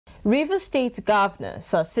Rivers State Governor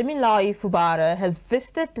Sir Siminalayi Fubara has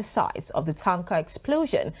visited the site of the tanker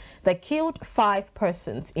explosion that killed 5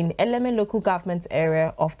 persons in Eleme local government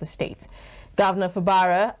area of the state. Governor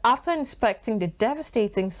Fubara, after inspecting the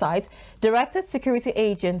devastating site, directed security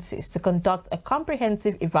agencies to conduct a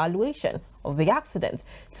comprehensive evaluation of the accident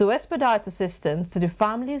to expedite assistance to the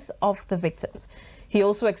families of the victims. He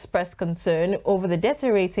also expressed concern over the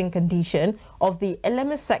deteriorating condition of the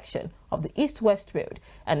Eleme section of the East-West Road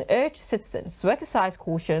and urged citizens to exercise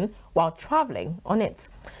caution while traveling on it.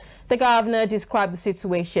 The governor described the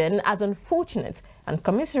situation as unfortunate and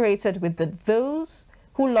commiserated with those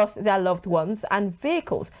who lost their loved ones and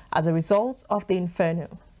vehicles as a result of the inferno.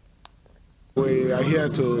 We are here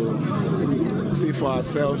to see for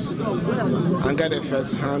ourselves and get a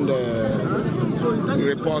first-hand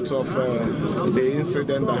report of the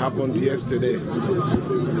incident that happened yesterday.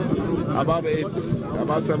 About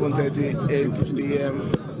 7:38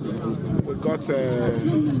 p.m. we got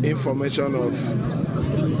information of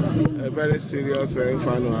a very serious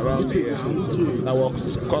inferno around here that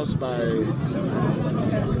was caused by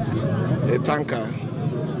a tanker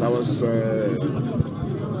that was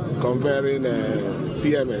conveying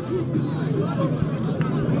PMS.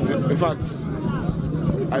 In fact,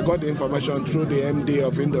 I got the information through the MD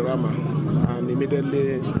of Indorama and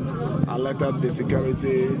immediately alerted the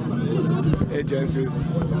security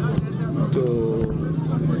agencies to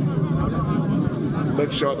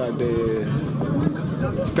make sure that they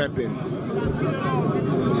step in.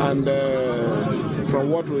 And from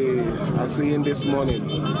what we are seeing this morning,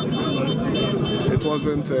 it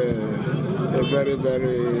wasn't a very,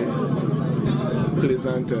 very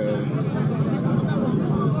pleasant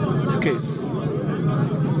case.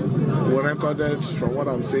 We recorded, from what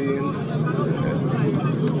I'm seeing,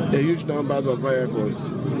 a huge numbers of vehicles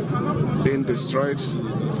being destroyed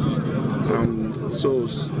and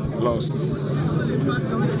souls lost.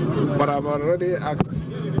 But I've already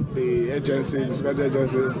asked the agency, the security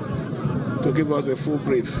agency, to give us a full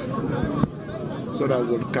brief so that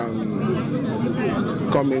we can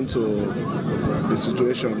come into the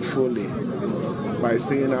situation fully by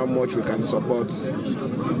seeing how much we can support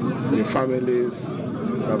the families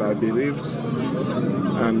that are bereaved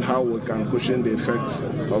and how we can cushion the effect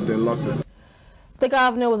of the losses. The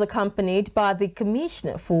governor was accompanied by the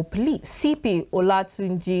Commissioner for Police, CP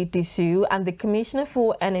Olatunji Disu, and the Commissioner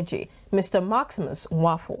for Energy, Mr. Maximus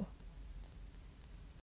Nwafo.